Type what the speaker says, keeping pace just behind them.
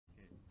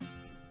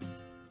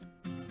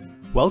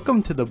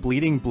Welcome to the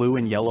Bleeding Blue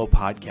and Yellow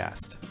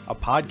podcast, a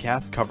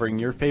podcast covering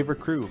your favorite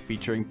crew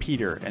featuring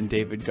Peter and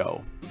David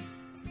Go.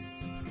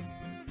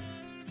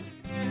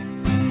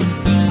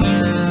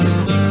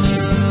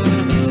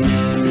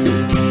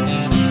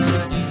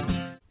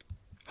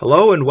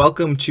 Hello and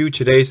welcome to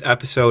today's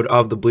episode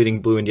of the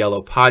Bleeding Blue and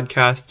Yellow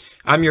podcast.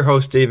 I'm your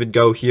host, David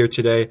Go, here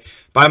today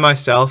by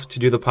myself to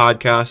do the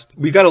podcast.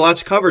 We've got a lot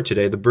to cover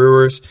today. The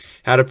Brewers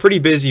had a pretty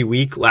busy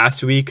week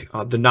last week.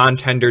 The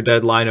non-tender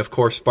deadline, of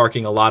course,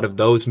 sparking a lot of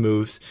those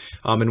moves.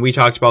 And we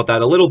talked about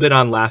that a little bit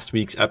on last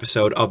week's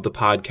episode of the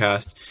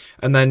podcast.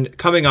 And then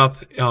coming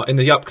up in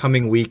the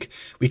upcoming week,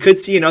 we could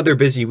see another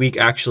busy week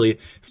actually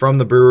from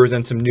the Brewers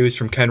and some news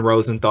from Ken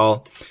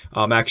Rosenthal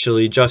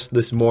actually just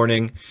this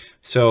morning.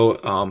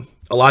 So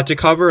a lot to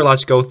cover, a lot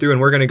to go through, and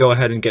we're going to go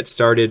ahead and get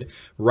started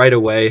right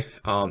away.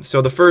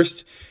 So the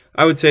first,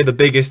 I would say the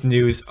biggest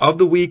news of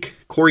the week,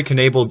 Corey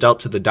Knebel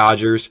dealt to the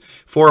Dodgers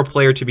for a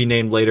player to be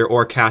named later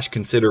or cash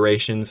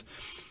considerations.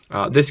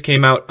 This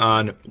came out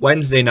on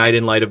Wednesday night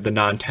in light of the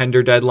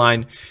non-tender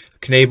deadline.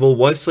 Knebel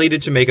was slated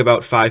to make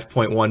about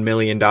 $5.1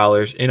 million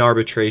in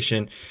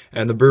arbitration,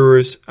 and the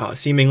Brewers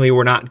seemingly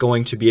were not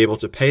going to be able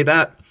to pay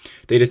that.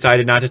 They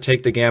decided not to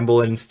take the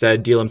gamble and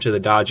instead deal him to the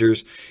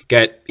Dodgers,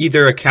 get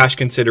either a cash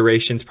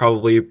considerations,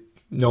 probably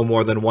no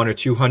more than $100,000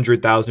 or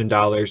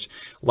 $200,000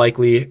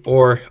 likely,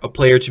 or a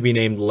player to be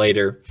named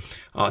later.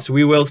 So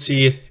we will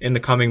see in the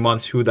coming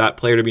months who that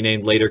player to be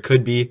named later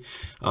could be.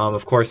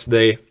 Of course,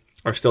 they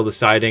are still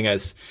deciding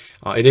as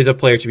it is a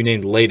player to be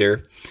named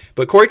later.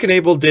 But Corey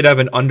Knebel did have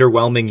an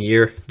underwhelming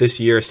year this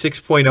year,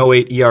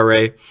 6.08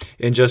 ERA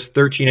in just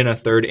 13 and a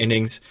third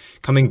innings,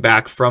 coming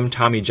back from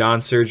Tommy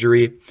John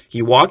surgery.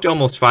 He walked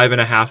almost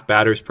 5.5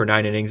 batters per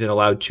 9 innings and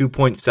allowed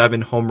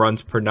 2.7 home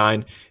runs per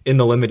 9 in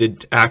the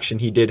limited action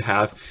he did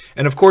have.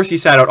 And of course, he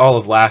sat out all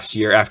of last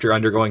year after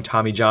undergoing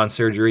Tommy John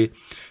surgery.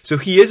 So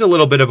he is a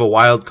little bit of a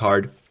wild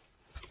card.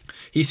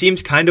 He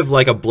seems kind of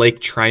like a Blake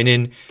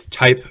Treinen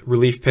type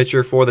relief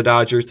pitcher for the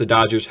Dodgers. The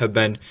Dodgers have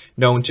been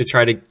known to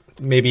try to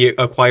maybe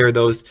acquire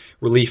those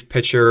relief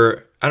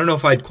pitcher, I don't know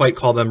if I'd quite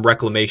call them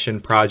reclamation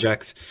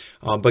projects,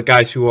 but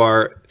guys who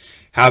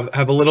have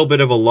a little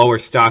bit of a lower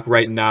stock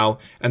right now,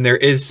 and there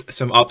is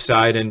some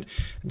upside, and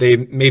they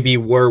maybe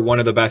were one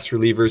of the best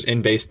relievers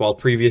in baseball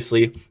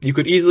previously. You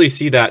could easily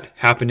see that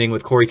happening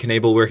with Corey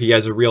Knebel, where he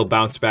has a real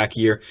bounce back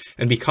year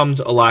and becomes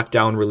a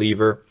lockdown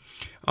reliever.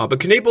 But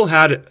Knebel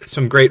had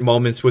some great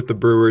moments with the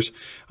Brewers.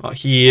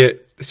 He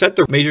set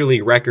the major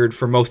league record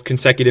for most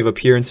consecutive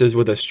appearances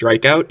with a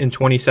strikeout in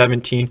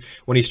 2017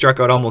 when he struck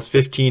out almost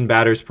 15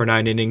 batters per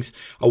 9 innings.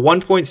 A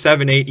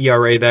 1.78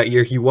 ERA that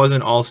year. He was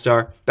an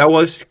all-star. That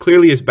was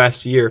clearly his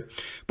best year.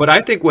 But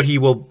I think what he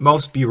will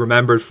most be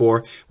remembered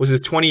for was his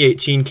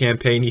 2018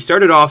 campaign. He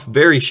started off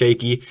very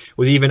shaky,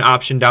 was even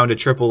optioned down to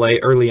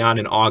AAA early on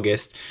in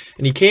August.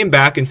 And he came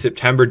back in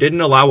September,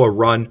 didn't allow a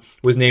run,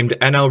 was named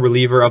NL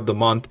Reliever of the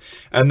Month,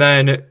 and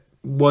then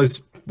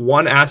was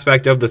one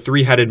aspect of the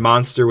three-headed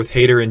monster with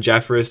Hader and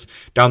Jeffress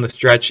down the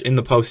stretch in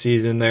the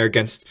postseason there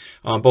against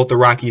both the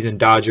Rockies and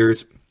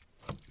Dodgers,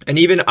 and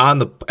even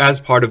as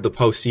part of the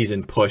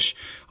postseason push.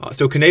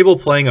 So Knebel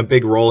playing a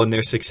big role in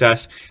their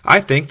success. I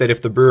think that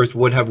if the Brewers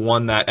would have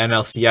won that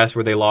NLCS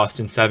where they lost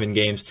in 7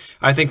 games,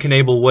 I think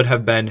Knebel would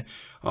have been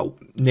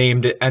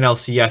named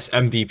NLCS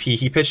MVP.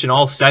 He pitched in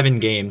all 7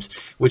 games,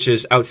 which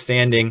is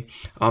outstanding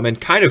and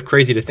kind of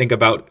crazy to think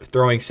about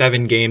throwing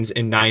 7 games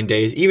in 9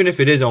 days, even if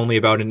it is only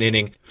about an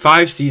inning.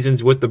 5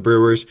 seasons with the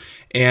Brewers,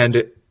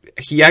 and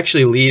he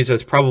actually leaves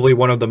as probably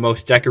one of the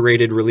most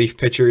decorated relief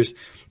pitchers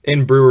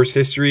in Brewers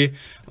history.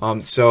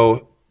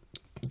 So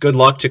good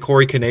luck to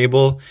Corey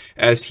Knebel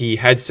as he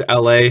heads to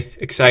LA.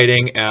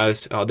 Exciting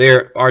as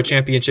they're our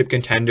championship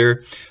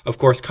contender. Of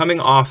course, coming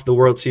off the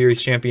World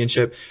Series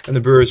championship, and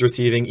the Brewers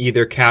receiving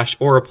either cash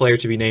or a player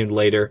to be named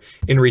later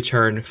in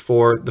return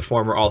for the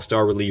former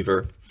All-Star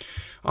reliever.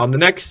 The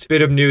next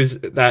bit of news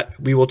that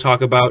we will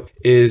talk about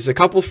is a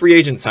couple free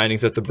agent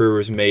signings that the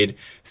Brewers made.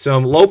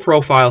 Some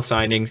low-profile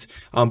signings,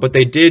 but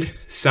they did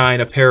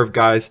sign a pair of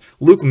guys.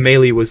 Luke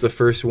Maile was the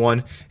first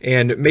one,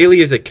 and Maile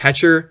is a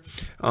catcher.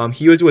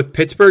 He was with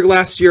Pittsburgh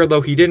last year, although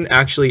he didn't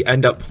actually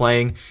end up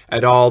playing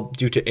at all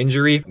due to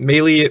injury.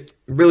 Maile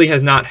really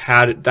has not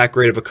had that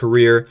great of a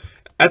career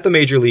at the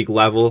major league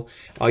level.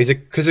 He's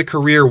a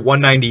career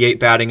 198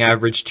 batting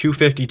average,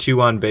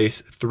 252 on base,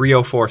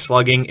 304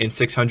 slugging in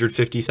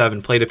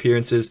 657 plate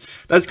appearances.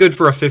 That's good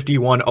for a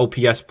 51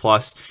 OPS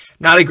plus.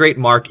 Not a great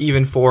mark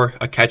even for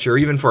a catcher,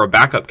 even for a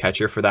backup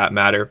catcher for that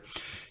matter.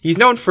 He's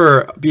known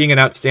for being an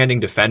outstanding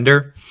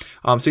defender.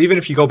 So even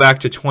if you go back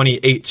to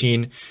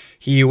 2018,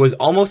 he was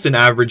almost an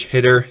average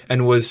hitter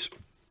and was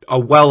a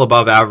well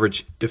above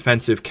average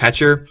defensive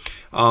catcher.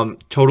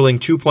 totaling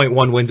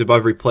 2.1 wins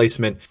above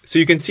replacement. So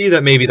you can see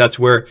that maybe that's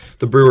where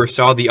the Brewers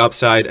saw the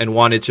upside and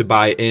wanted to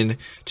buy in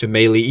to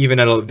Mahle, even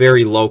at a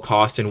very low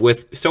cost. And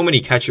with so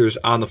many catchers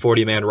on the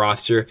 40-man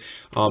roster,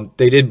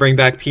 they did bring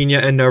back Pena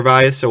and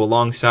Narvaez. So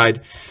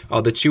alongside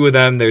the two of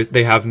them,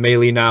 they have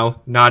Mahle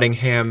now,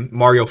 Nottingham,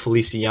 Mario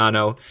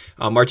Feliciano.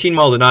 Martin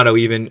Maldonado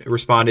even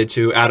responded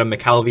to Adam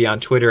McCalvey on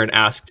Twitter and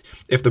asked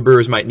if the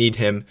Brewers might need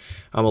him,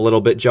 a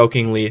little bit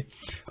jokingly.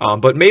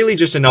 But Mahle,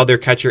 just another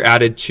catcher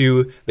added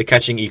to the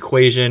catching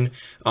equation.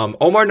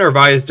 Omar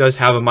Narvaez does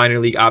have a minor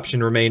league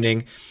option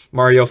remaining.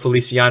 Mario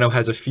Feliciano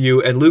has a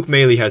few, and Luke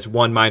Mahle has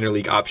one minor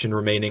league option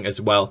remaining as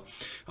well.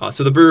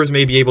 So the Brewers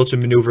may be able to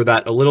maneuver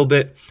that a little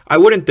bit. I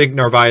wouldn't think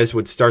Narvaez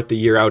would start the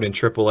year out in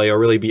AAA or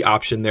really be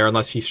optioned there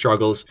unless he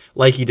struggles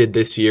like he did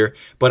this year.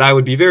 But I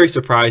would be very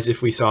surprised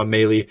if we saw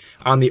Mahle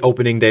on the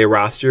opening day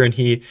roster, and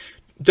he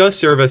does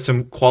serve as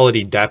some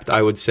quality depth,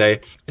 I would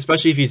say,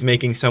 especially if he's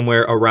making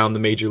somewhere around the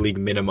major league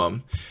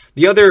minimum.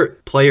 The other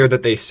player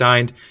that they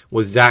signed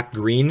was Zach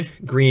Green.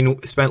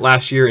 Green spent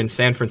last year in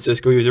San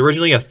Francisco. He was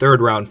originally a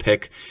third-round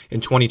pick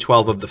in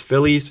 2012 of the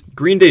Phillies.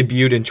 Green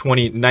debuted in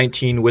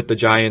 2019 with the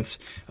Giants,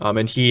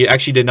 and he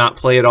actually did not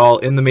play at all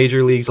in the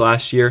major leagues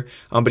last year,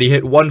 but he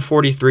hit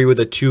 143 with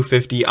a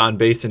 250 on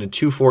base and a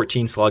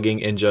 214 slugging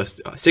in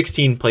just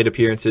 16 plate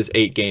appearances,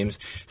 8 games.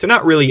 So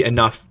not really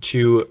enough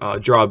to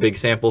draw a big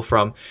sample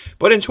from.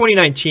 But in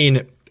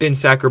 2019, in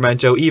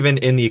Sacramento, even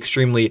in the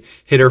extremely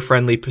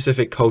hitter-friendly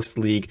Pacific Coast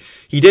League,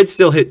 he did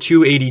still hit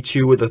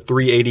 282 with a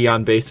 380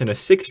 on base and a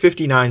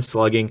 659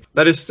 slugging.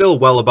 That is still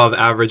well above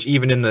average,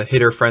 even in the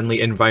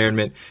hitter-friendly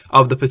environment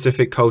of the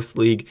Pacific Coast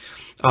League.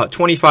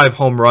 25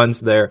 home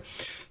runs there.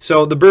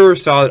 So the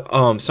Brewers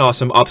saw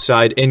some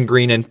upside in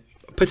Green and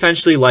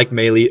potentially, like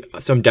Mahle,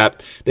 some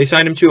depth. They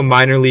signed him to a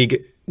minor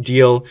league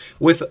deal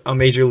with a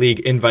major league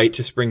invite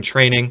to spring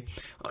training.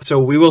 So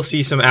we will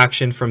see some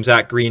action from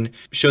Zach Green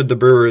should the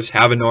Brewers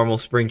have a normal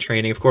spring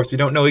training. Of course, we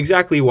don't know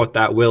exactly what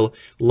that will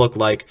look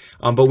like,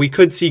 but we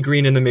could see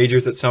Green in the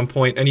majors at some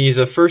point, and he's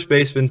a first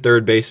baseman,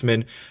 third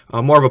baseman,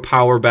 more of a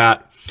power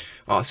bat.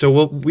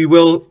 So we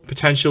will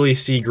potentially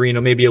see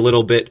Green maybe a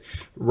little bit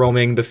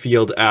roaming the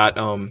field at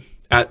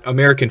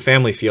American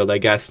Family Field, I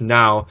guess,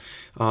 now,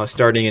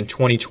 starting in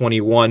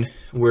 2021.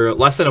 We're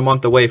less than a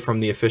month away from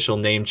the official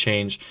name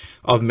change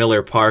of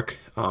Miller Park.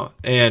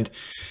 And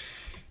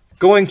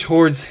going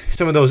towards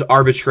some of those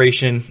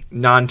arbitration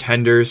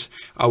non-tenders,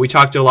 we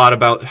talked a lot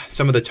about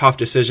some of the tough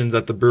decisions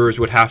that the Brewers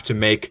would have to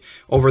make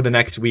over the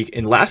next week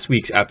in last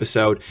week's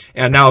episode.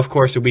 And now, of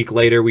course, a week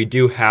later, we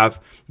do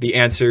have the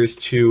answers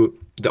to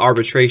the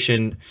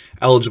arbitration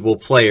eligible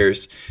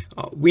players.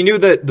 We knew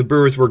that the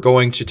Brewers were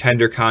going to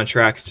tender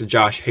contracts to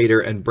Josh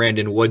Hader and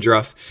Brandon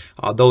Woodruff.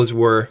 Those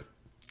were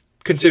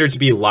considered to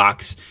be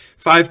locks.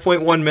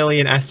 $5.1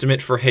 million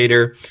estimate for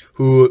Hader,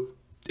 who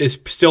is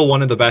still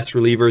one of the best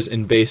relievers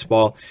in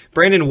baseball.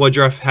 Brandon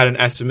Woodruff had an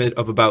estimate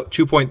of about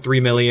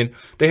 $2.3 million.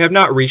 They have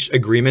not reached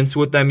agreements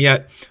with them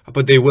yet,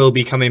 but they will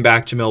be coming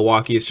back to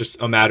Milwaukee. It's just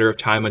a matter of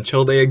time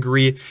until they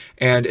agree,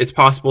 and it's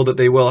possible that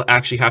they will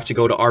actually have to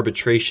go to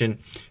arbitration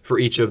for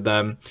each of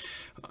them.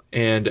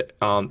 And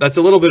that's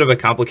a little bit of a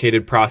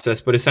complicated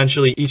process, but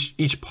essentially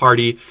each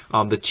party,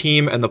 the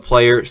team and the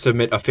player,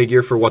 submit a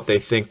figure for what they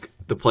think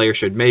the player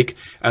should make,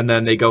 and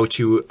then they go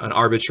to an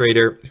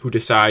arbitrator who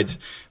decides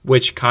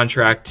which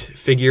contract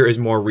figure is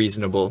more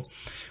reasonable.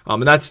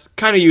 And that's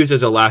kind of used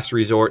as a last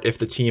resort if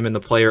the team and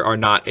the player are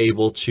not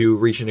able to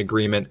reach an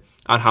agreement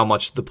on how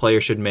much the player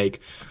should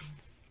make.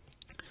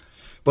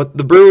 But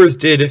the Brewers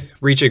did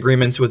reach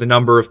agreements with a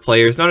number of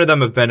players. None of them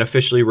have been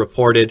officially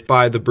reported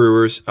by the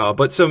Brewers,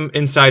 but some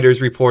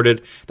insiders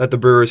reported that the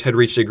Brewers had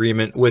reached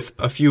agreement with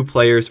a few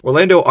players.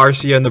 Orlando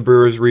Arcia and the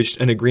Brewers reached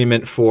an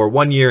agreement for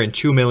 1 year and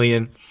 $2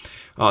 million.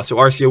 So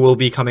Arcia will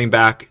be coming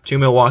back to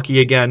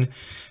Milwaukee again.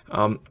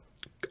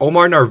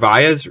 Omar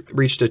Narvaez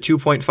reached a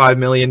 $2.5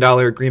 million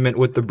agreement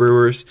with the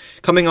Brewers,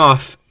 coming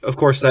off, of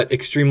course, that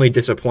extremely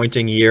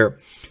disappointing year.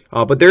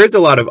 But there is a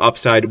lot of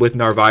upside with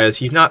Narvaez.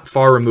 He's not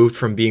far removed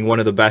from being one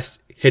of the best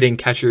hitting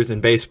catchers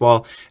in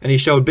baseball, and he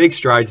showed big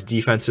strides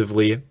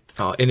defensively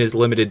in his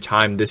limited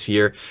time this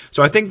year.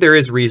 So I think there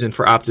is reason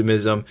for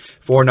optimism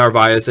for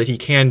Narvaez that he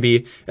can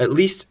be at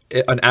least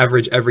an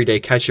average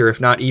everyday catcher,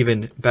 if not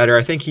even better.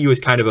 I think he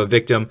was kind of a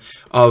victim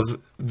of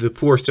the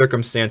poor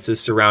circumstances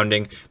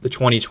surrounding the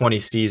 2020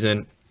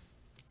 season.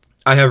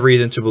 I have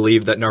reason to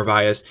believe that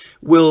Narvaez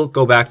will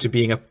go back to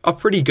being a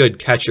pretty good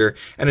catcher,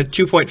 and at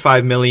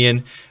 $2.5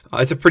 million,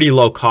 it's a pretty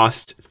low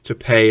cost to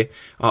pay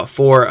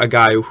for a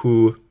guy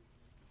who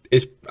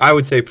is, I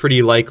would say,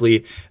 pretty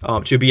likely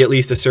to be at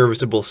least a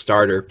serviceable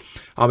starter.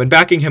 And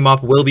backing him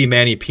up will be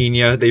Manny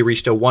Pena. They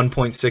reached a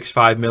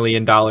 $1.65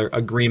 million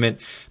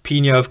agreement.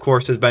 Pena, of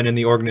course, has been in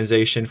the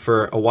organization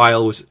for a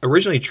while, was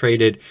originally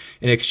traded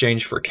in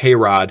exchange for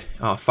K-Rod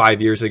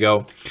 5 years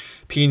ago.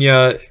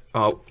 Pena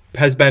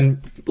has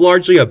been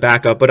largely a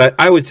backup, but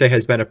I would say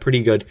has been a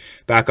pretty good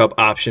backup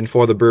option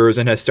for the Brewers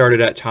and has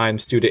started at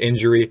times due to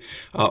injury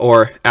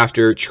or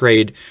after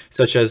trade,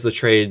 such as the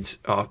trades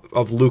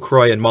of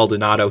Lucroy and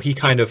Maldonado. He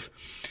kind of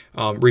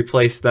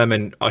replaced them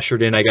and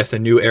ushered in, I guess, a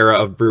new era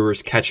of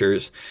Brewers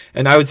catchers.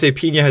 And I would say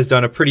Pena has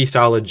done a pretty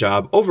solid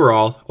job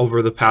overall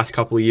over the past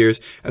couple of years,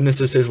 and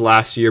this is his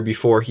last year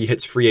before he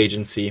hits free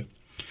agency.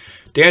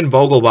 Dan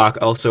Vogelbach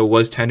also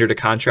was tendered a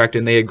contract,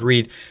 and they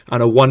agreed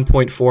on a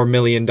 $1.4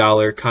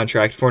 million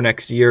contract for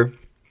next year.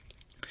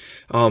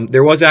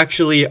 There was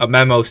actually a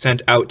memo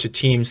sent out to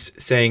teams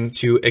saying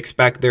to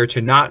expect there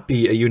to not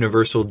be a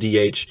universal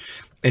DH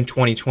in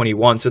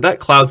 2021. So that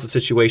clouds the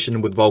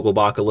situation with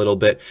Vogelbach a little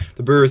bit.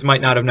 The Brewers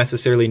might not have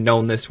necessarily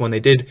known this when they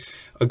did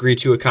agree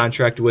to a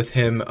contract with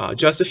him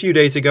just a few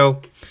days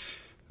ago.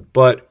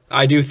 But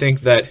I do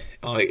think that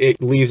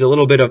it leaves a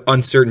little bit of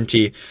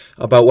uncertainty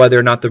about whether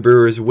or not the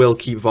Brewers will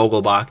keep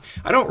Vogelbach.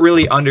 I don't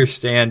really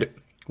understand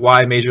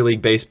why Major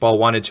League Baseball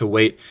wanted to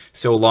wait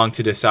so long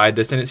to decide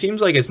this, and it seems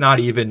like it's not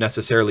even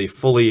necessarily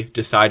fully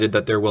decided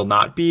that there will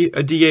not be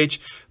a DH,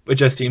 but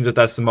just seems that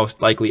that's the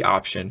most likely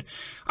option.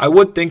 I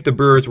would think the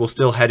Brewers will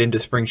still head into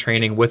spring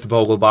training with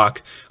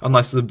Vogelbach,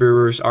 unless the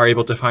Brewers are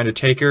able to find a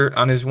taker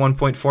on his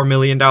 $1.4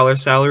 million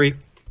salary.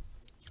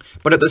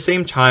 But at the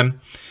same time,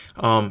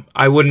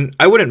 I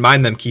wouldn't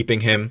mind them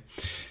keeping him.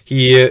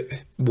 He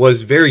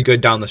was very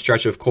good down the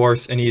stretch, of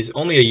course, and he's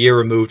only a year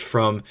removed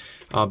from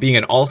being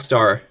an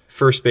all-star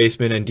first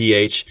baseman and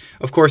DH.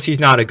 Of course, he's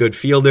not a good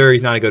fielder,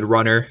 he's not a good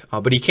runner,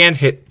 but he can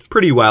hit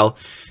pretty well.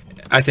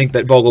 I think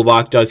that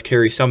Vogelbach does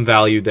carry some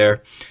value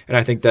there, and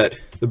I think that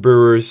the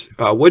Brewers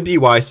would be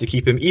wise to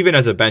keep him even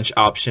as a bench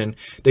option.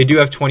 They do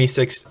have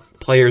 26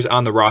 players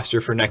on the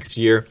roster for next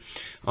year.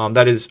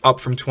 That is up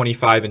from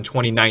 25 in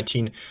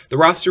 2019. The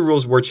roster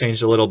rules were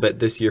changed a little bit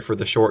this year for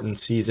the shortened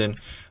season.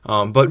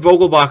 But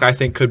Vogelbach, I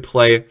think, could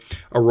play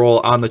a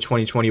role on the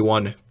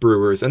 2021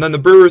 Brewers. And then the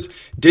Brewers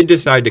did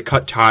decide to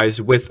cut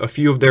ties with a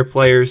few of their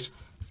players.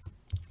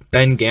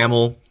 Ben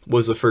Gamel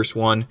was the first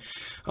one.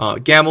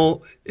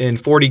 Gamel, in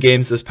 40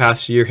 games this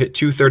past year, hit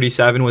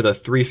 .237 with a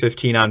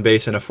 .315 on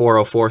base and a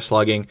 .404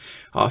 slugging.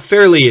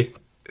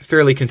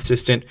 Fairly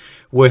consistent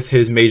with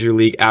his major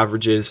league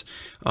averages,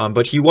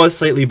 but he was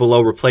slightly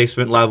below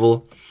replacement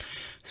level.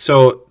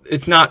 So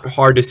it's not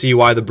hard to see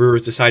why the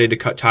Brewers decided to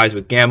cut ties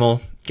with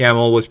Gamel.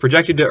 Gamel was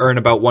projected to earn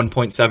about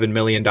 $1.7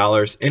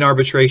 million in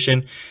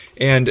arbitration,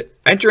 and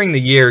entering the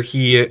year,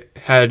 he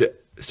had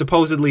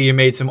supposedly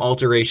made some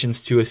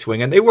alterations to his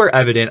swing, and they were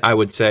evident, I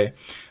would say,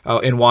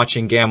 in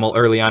watching Gamel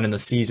early on in the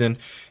season.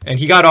 And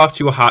he got off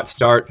to a hot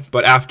start,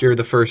 but after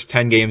the first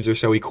 10 games or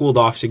so, he cooled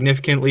off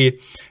significantly,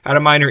 had a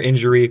minor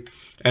injury,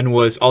 and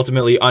was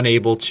ultimately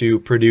unable to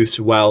produce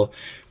well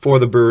for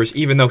the Brewers,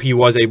 even though he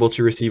was able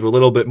to receive a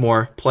little bit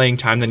more playing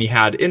time than he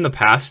had in the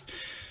past.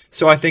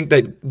 So I think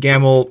that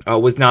Gamel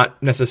was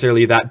not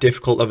necessarily that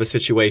difficult of a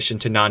situation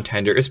to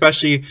non-tender,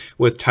 especially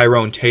with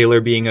Tyrone Taylor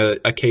being a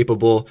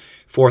capable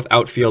fourth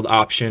outfield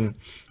option.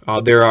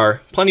 There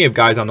are plenty of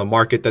guys on the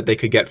market that they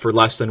could get for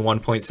less than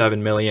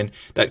 $1.7 million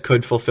that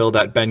could fulfill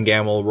that Ben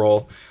Gamel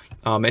role.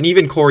 And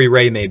even Corey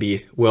Ray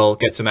maybe will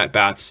get some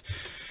at-bats.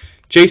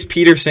 Jace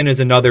Peterson is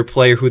another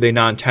player who they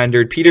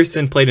non-tendered.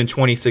 Peterson played in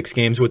 26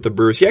 games with the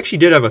Brewers. He actually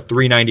did have a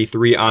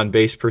 .393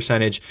 on-base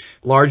percentage,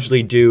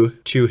 largely due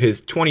to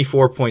his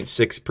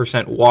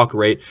 24.6% walk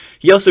rate.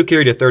 He also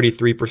carried a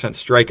 33%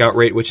 strikeout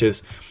rate, which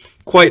is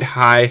quite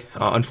high.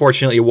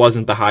 Unfortunately, it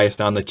wasn't the highest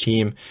on the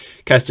team.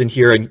 Keston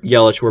Hiura and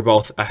Yelich were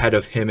both ahead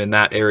of him in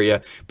that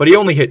area, but he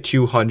only hit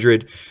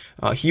 .200.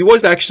 He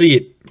was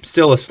actually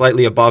still a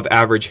slightly above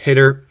average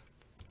hitter,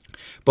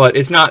 but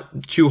it's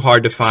not too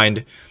hard to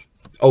find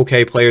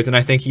okay players, and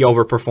I think he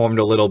overperformed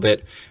a little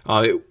bit.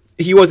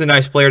 He was a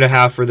nice player to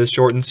have for this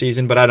shortened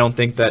season, but I don't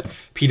think that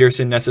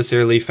Peterson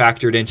necessarily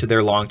factored into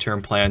their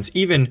long-term plans,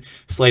 even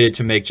slated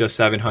to make just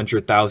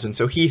 $700,000.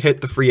 So he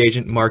hit the free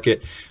agent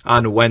market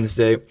on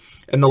Wednesday.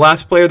 And the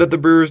last player that the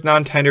Brewers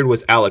non-tendered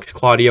was Alex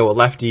Claudio, a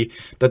lefty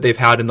that they've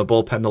had in the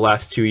bullpen the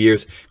last 2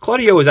 years.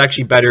 Claudio was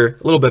actually better,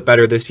 a little bit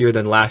better this year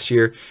than last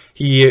year.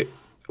 He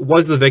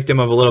was the victim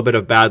of a little bit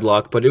of bad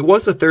luck, but it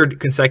was the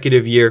third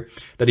consecutive year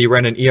that he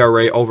ran an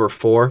ERA over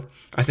 4.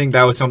 I think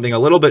that was something a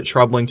little bit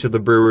troubling to the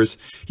Brewers.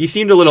 He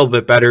seemed a little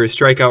bit better. His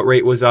strikeout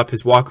rate was up,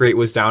 his walk rate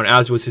was down,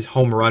 as was his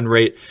home run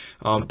rate.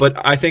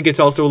 But I think it's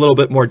also a little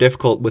bit more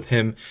difficult with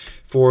him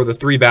for the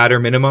 3-batter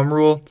minimum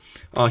rule.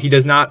 He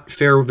does not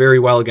fare very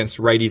well against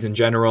righties in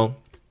general.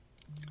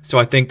 So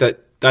I think that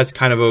that's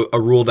kind of a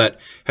rule that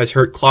has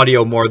hurt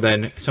Claudio more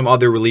than some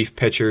other relief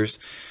pitchers.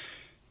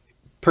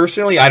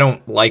 Personally, I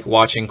don't like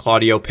watching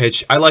Claudio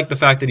pitch. I like the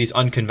fact that he's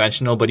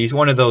unconventional, but he's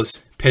one of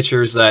those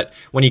pitchers that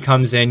when he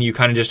comes in, you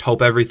kind of just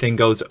hope everything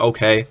goes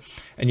okay,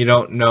 and you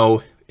don't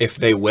know if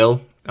they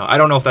will. I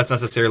don't know if that's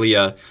necessarily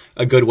a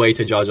good way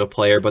to judge a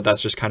player, but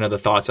that's just kind of the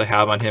thoughts I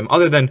have on him.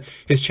 Other than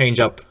his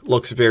changeup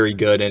looks very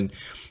good, and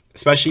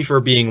especially for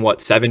being,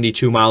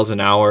 72 miles an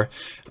hour,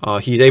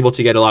 he's able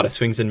to get a lot of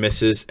swings and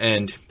misses,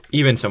 and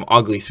even some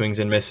ugly swings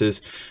and misses.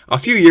 A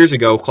few years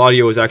ago,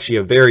 Claudio was actually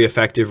a very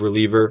effective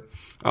reliever.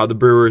 The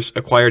Brewers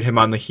acquired him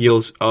on the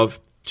heels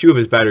of 2 of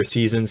his better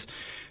seasons,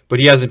 but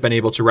he hasn't been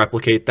able to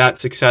replicate that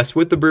success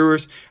with the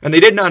Brewers, and they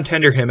did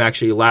non-tender him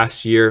actually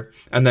last year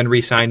and then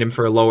re-signed him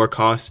for a lower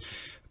cost.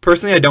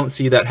 Personally, I don't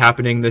see that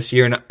happening this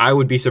year, and I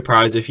would be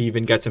surprised if he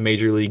even gets a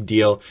major league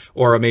deal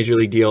or a major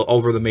league deal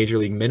over the major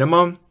league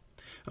minimum.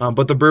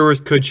 But the Brewers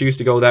could choose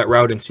to go that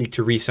route and seek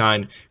to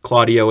re-sign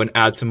Claudio and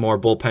add some more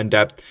bullpen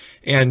depth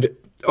and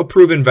a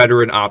proven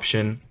veteran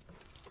option,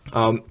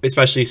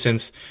 especially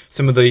since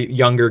some of the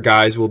younger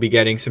guys will be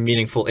getting some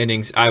meaningful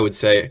innings, I would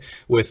say,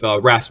 with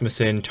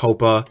Rasmussen,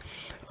 Topa,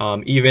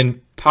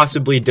 even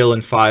possibly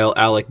Dylan File,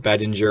 Alec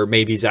Bettinger,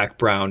 maybe Zach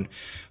Brown.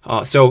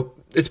 So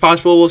it's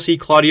possible we'll see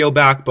Claudio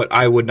back, but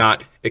I would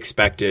not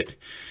expect it.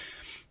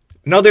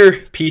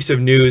 Another piece of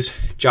news,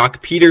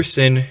 Joc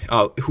Pederson,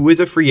 who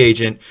is a free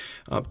agent,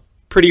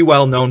 pretty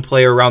well-known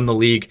player around the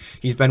league.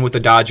 He's been with the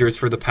Dodgers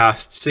for the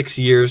past 6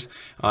 years.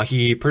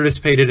 He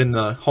participated in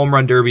the Home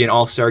Run Derby and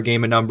All-Star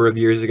Game a number of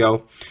years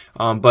ago.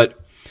 But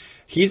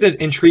he's an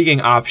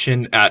intriguing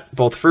option at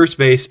both first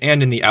base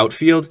and in the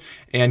outfield.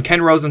 And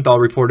Ken Rosenthal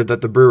reported that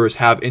the Brewers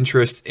have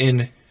interest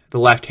in the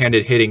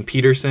left-handed hitting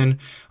Pederson.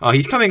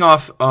 He's coming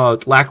off a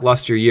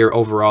lackluster year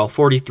overall,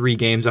 43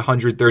 games,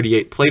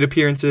 138 plate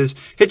appearances,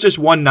 hit just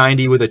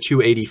 190 with a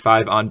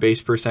 285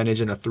 on-base percentage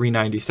and a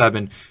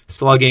 397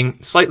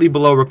 slugging, slightly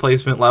below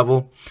replacement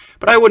level.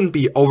 But I wouldn't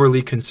be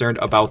overly concerned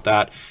about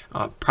that.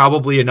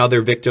 Probably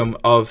another victim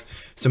of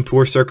some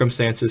poor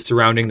circumstances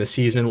surrounding the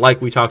season,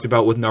 like we talked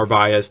about with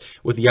Narvaez,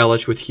 with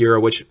Yelich, with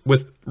Hero,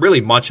 with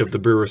really much of the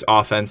Brewers'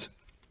 offense.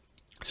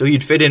 So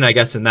he'd fit in, I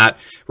guess, in that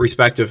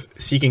respect of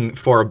seeking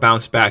for a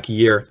bounce-back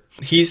year.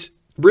 He's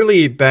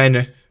really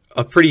been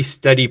a pretty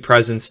steady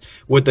presence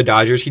with the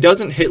Dodgers. He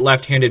doesn't hit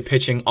left-handed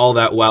pitching all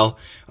that well,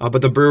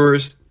 but the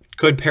Brewers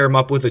could pair him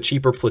up with a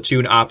cheaper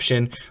platoon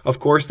option. Of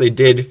course, they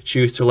did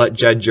choose to let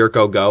Jed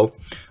Jerko go,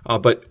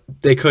 but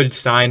they could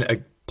sign a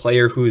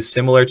player who's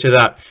similar to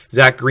that.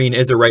 Zach Green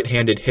is a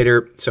right-handed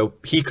hitter, so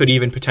he could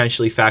even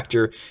potentially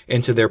factor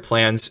into their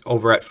plans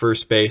over at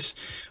first base.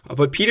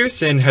 But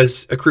Pederson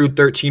has accrued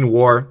 13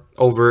 WAR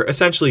over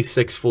essentially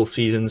 6 full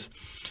seasons,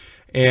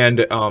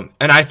 and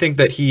I think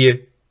that he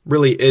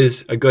really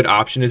is a good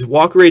option. His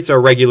walk rates are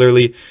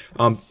regularly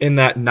in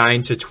that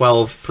 9 to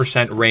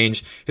 12%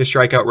 range. His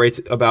strikeout rate's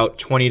about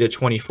 20 to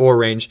 24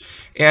 range.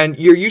 And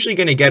you're usually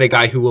going to get a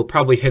guy who will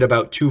probably hit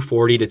about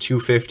 240 to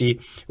 250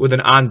 with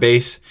an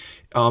on-base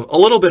a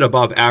little bit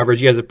above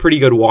average. He has a pretty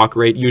good walk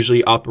rate,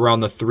 usually up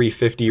around the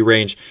 350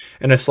 range,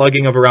 and a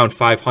slugging of around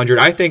 500.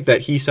 I think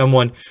that he's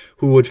someone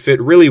who would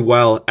fit really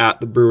well at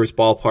the Brewers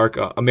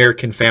ballpark,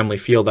 American Family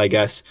Field, I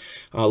guess,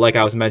 like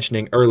I was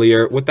mentioning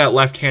earlier. With that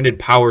left-handed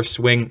power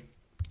swing,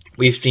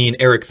 we've seen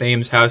Eric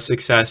Thames have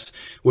success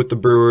with the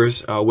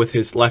Brewers with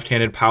his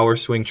left-handed power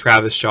swing,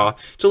 Travis Shaw.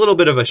 It's a little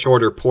bit of a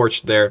shorter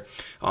porch there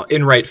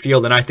in right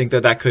field, and I think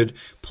that could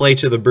play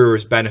to the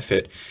Brewers'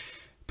 benefit.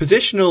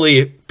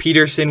 Positionally,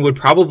 Pederson would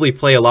probably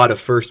play a lot of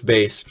first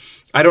base.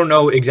 I don't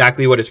know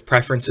exactly what his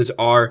preferences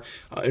are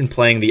in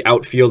playing the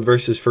outfield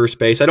versus first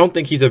base. I don't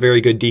think he's a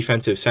very good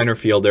defensive center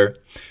fielder.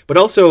 But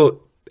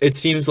also, it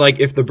seems like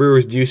if the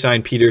Brewers do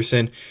sign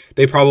Pederson,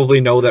 they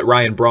probably know that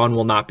Ryan Braun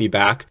will not be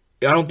back.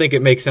 I don't think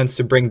it makes sense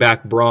to bring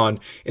back Braun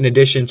in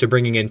addition to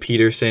bringing in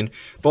Pederson,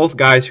 both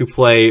guys who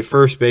play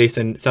first base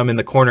and some in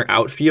the corner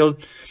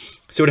outfield.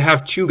 So to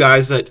have two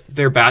guys that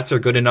their bats are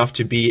good enough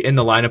to be in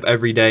the lineup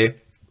every day,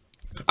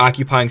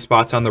 occupying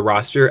spots on the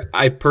roster,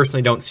 I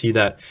personally don't see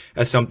that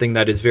as something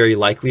that is very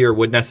likely or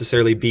would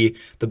necessarily be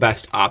the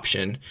best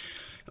option.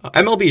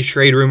 MLB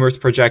Trade Rumors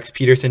projects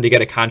Pederson to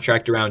get a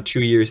contract around 2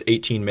 years,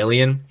 $18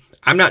 million.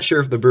 I'm not sure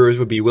if the Brewers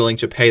would be willing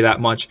to pay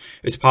that much.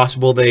 It's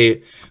possible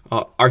they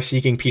are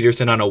seeking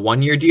Pederson on a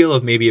 1-year deal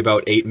of maybe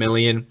about $8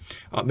 million.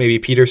 Maybe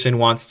Pederson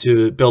wants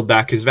to build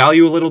back his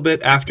value a little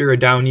bit after a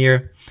down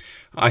year.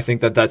 I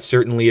think that that's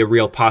certainly a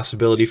real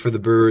possibility for the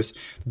Brewers.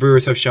 The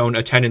Brewers have shown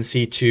a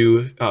tendency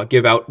to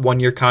give out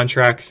 1-year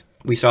contracts.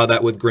 We saw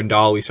that with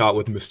Grandal. We saw it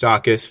with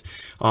Moustakas,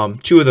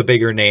 two of the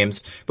bigger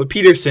names. But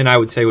Pederson, I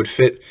would say, would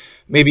fit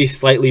maybe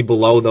slightly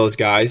below those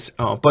guys,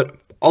 but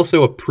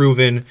also a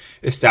proven,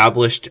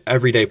 established,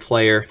 everyday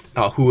player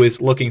who is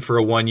looking for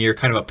a 1-year,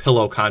 kind of a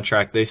pillow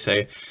contract, they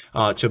say,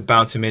 to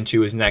bounce him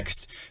into his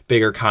next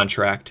bigger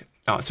contract.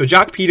 So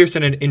Joc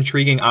Pederson, an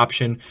intriguing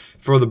option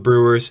for the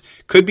Brewers,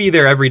 could be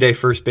their everyday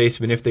first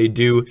baseman if they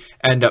do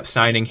end up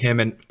signing him,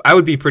 and I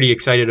would be pretty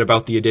excited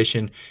about the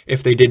addition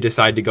if they did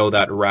decide to go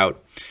that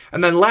route.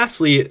 And then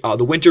lastly,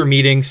 the winter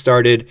meetings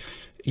started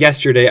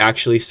yesterday,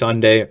 actually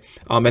Sunday,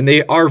 and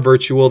they are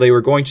virtual. They were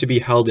going to be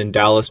held in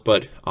Dallas,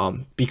 but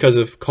because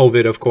of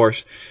COVID, of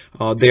course,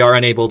 they are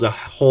unable to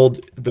hold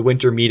the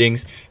winter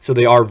meetings, so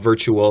they are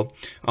virtual.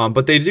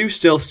 But they do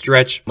still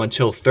stretch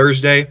until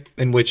Thursday,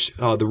 in which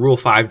the Rule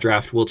 5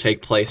 draft will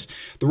take place.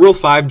 The Rule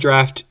 5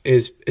 draft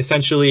is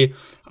essentially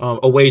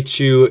a way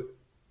to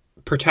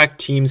protect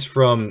teams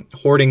from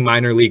hoarding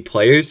minor league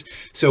players.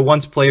 So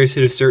once players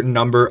hit a certain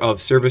number of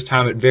service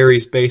time, it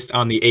varies based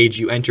on the age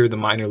you enter the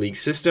minor league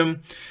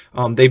system.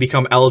 They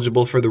become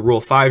eligible for the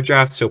Rule 5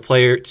 draft, so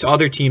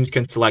other teams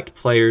can select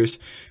players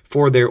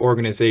for their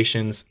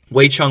organizations.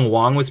 Wei-Chung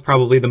Wang was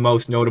probably the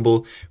most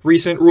notable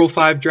recent Rule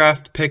 5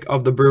 draft pick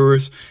of the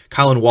Brewers.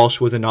 Colin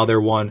Walsh was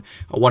another one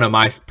of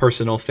my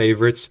personal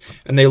favorites.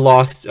 And they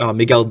lost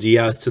Miguel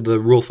Diaz to the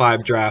Rule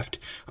 5 draft.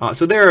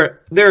 So there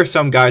are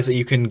some guys that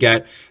you can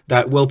get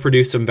that will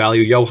produce some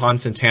value. Johan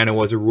Santana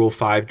was a Rule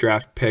 5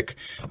 draft pick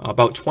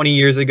about 20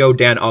 years ago.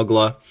 Dan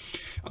Uggla.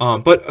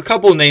 But a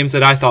couple names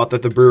that I thought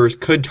that the Brewers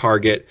could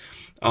target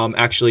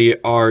actually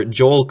are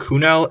Joel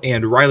Kuhnel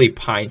and Riley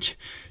Pint.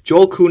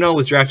 Joel Kuhnel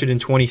was drafted in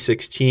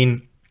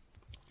 2016,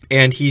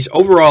 and he's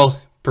overall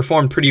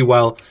performed pretty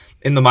well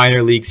in the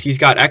minor leagues. He's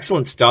got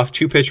excellent stuff,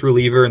 2-pitch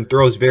reliever, and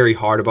throws very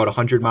hard, about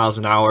 100 miles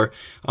an hour.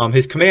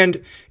 His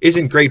command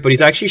isn't great, but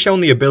he's actually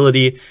shown the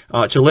ability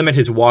to limit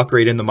his walk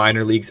rate in the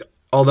minor leagues,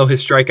 although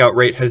his strikeout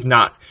rate has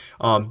not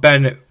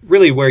been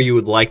really where you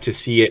would like to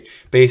see it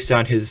based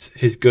on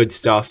his good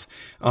stuff.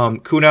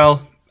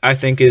 Kuhnel, I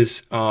think,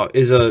 is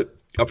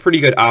a pretty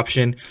good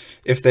option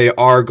if they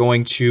are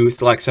going to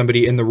select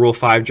somebody in the Rule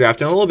 5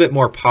 draft and a little bit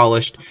more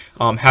polished,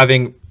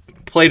 having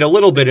played a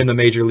little bit in the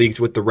major leagues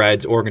with the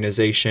Reds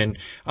organization,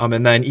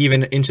 and then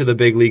even into the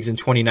big leagues in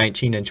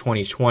 2019 and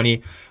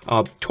 2020,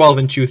 12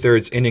 and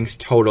 2/3 innings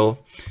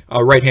total,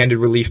 right-handed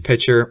relief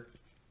pitcher.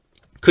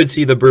 Could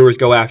see the Brewers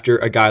go after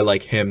a guy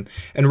like him.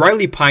 And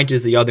Riley Pint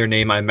is the other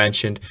name I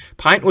mentioned.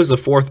 Pint was the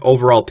 4th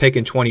overall pick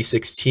in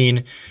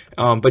 2016,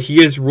 but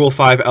he is Rule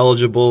 5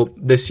 eligible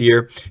this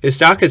year. His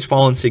stock has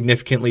fallen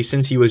significantly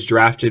since he was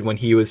drafted, when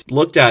he was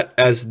looked at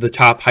as the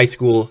top high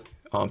school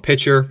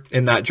pitcher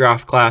in that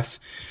draft class.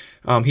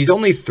 He's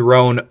only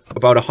thrown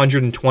about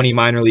 120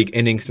 minor league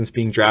innings since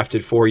being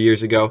drafted 4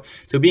 years ago,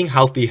 so being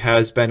healthy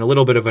has been a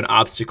little bit of an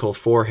obstacle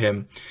for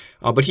him.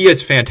 But he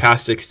has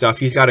fantastic stuff.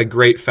 He's got a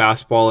great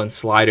fastball and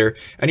slider,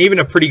 and even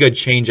a pretty good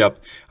changeup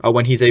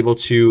when he's able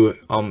to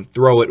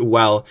throw it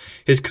well.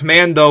 His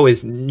command, though,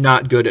 is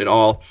not good at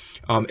all.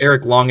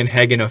 Eric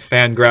Longenhagen of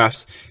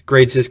Fangraphs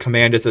grades his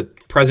command as a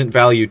present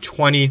value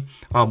 20,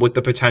 with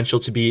the potential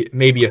to be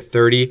maybe a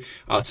 30.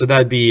 So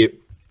that'd be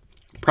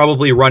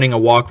probably running a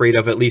walk rate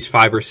of at least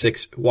 5 or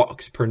 6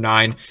 walks per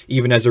 9,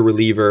 even as a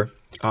reliever,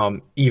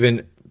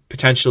 even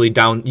potentially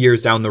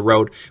years down the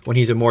road when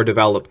he's a more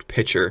developed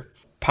pitcher.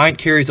 Pint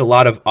carries a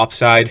lot of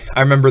upside.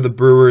 I remember the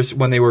Brewers,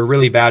 when they were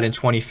really bad in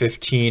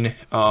 2015,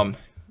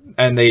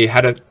 and they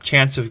had a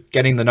chance of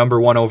getting the number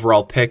 1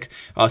 overall pick.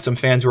 Some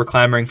fans were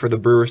clamoring for the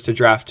Brewers to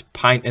draft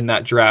Pint in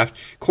that draft.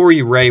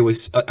 Corey Ray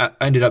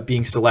ended up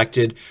being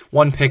selected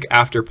 1 pick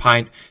after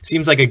Pint.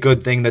 Seems like a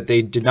good thing that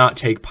they did not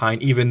take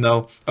Pint, even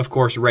though, of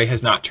course, Ray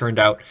has not turned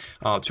out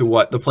to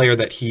what the player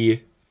that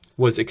he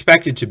was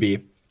expected to be.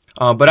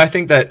 But I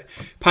think that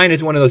Pine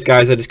is one of those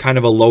guys that is kind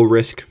of a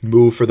low-risk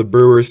move for the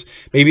Brewers.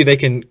 Maybe they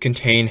can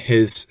contain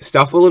his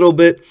stuff a little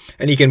bit,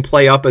 and he can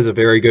play up as a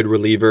very good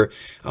reliever.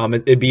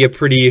 It'd be a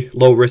pretty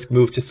low-risk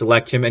move to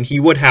select him, and he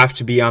would have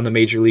to be on the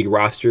Major League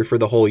roster for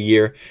the whole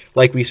year,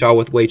 like we saw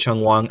with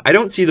Wei-Chung Wang. I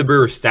don't see the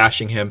Brewers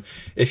stashing him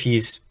if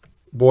he's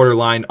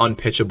borderline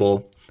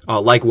unpitchable,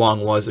 like Wang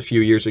was a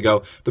few years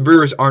ago. The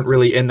Brewers aren't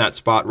really in that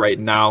spot right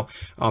now,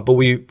 but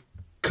we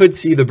could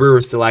see the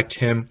Brewers select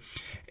him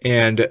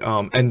and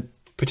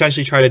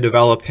potentially try to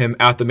develop him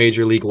at the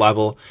major league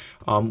level.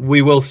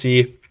 We will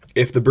see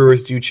if the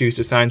Brewers do choose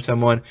to sign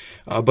someone,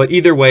 but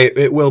either way,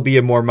 it will be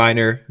a more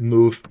minor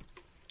move.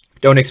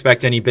 Don't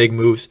expect any big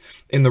moves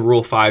in the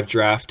Rule 5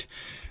 draft.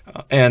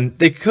 And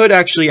they could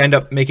actually end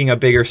up making a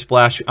bigger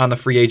splash on the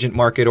free agent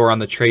market or on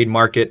the trade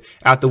market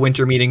at the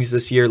winter meetings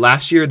this year.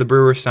 Last year, the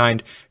Brewers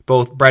signed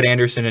both Brett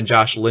Anderson and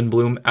Josh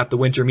Lindblom at the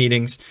winter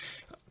meetings.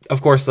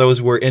 Of course,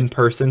 those were in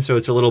person, so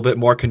it's a little bit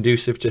more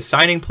conducive to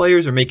signing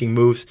players or making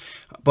moves,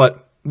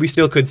 but we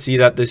still could see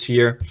that this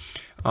year.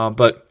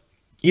 But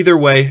either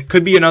way,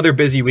 could be another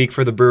busy week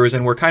for the Brewers,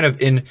 and we're kind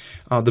of in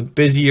the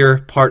busier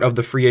part of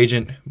the free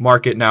agent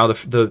market now,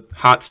 the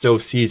hot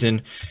stove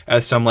season,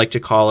 as some like to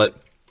call it,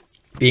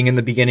 being in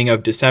the beginning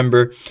of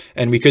December,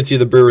 and we could see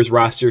the Brewers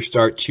roster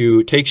start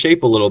to take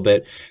shape a little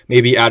bit,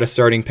 maybe add a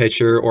starting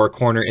pitcher or a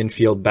corner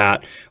infield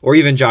bat, or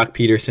even Jock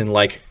Peterson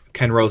like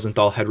Ken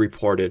Rosenthal had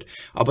reported.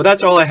 But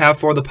that's all I have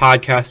for the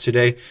podcast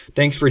today.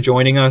 Thanks for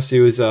joining us. It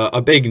was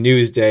a big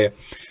news day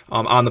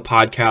on the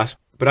podcast,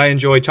 but I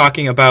enjoyed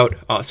talking about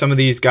some of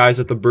these guys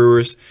that the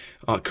Brewers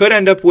could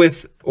end up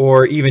with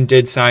or even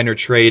did sign or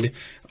trade.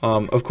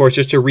 Of course,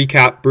 just to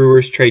recap,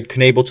 Brewers trade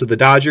Knebel to the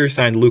Dodgers,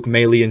 signed Luke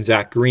Maile and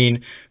Zach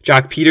Green.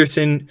 Jock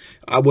Peterson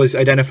was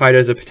identified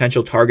as a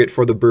potential target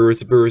for the Brewers.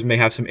 The Brewers may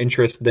have some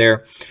interest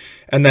there.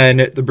 And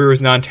then the Brewers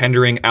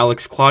non-tendering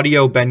Alex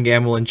Claudio, Ben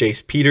Gamel, and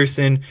Jace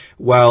Peterson,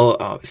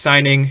 while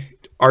signing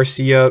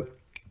Arcia,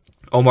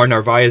 Omar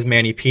Narvaez,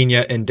 Manny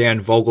Pena, and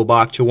Dan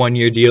Vogelbach to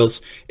one-year deals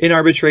in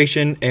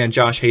arbitration, and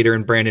Josh Hader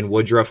and Brandon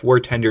Woodruff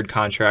were tendered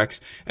contracts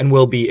and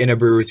will be in a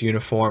Brewers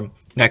uniform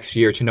next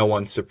year to no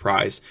one's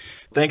surprise.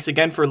 Thanks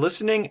again for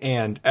listening,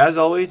 and as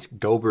always,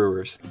 go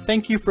Brewers.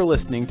 Thank you for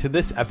listening to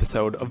this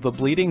episode of the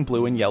Bleeding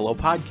Blue and Yellow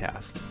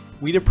podcast.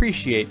 We'd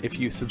appreciate if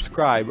you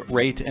subscribe,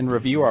 rate, and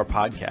review our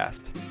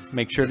podcast.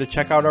 Make sure to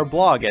check out our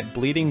blog at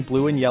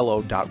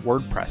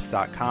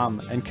bleedingblueandyellow.wordpress.com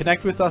and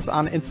connect with us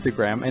on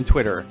Instagram and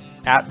Twitter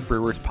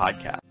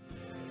 @BrewersPodcast.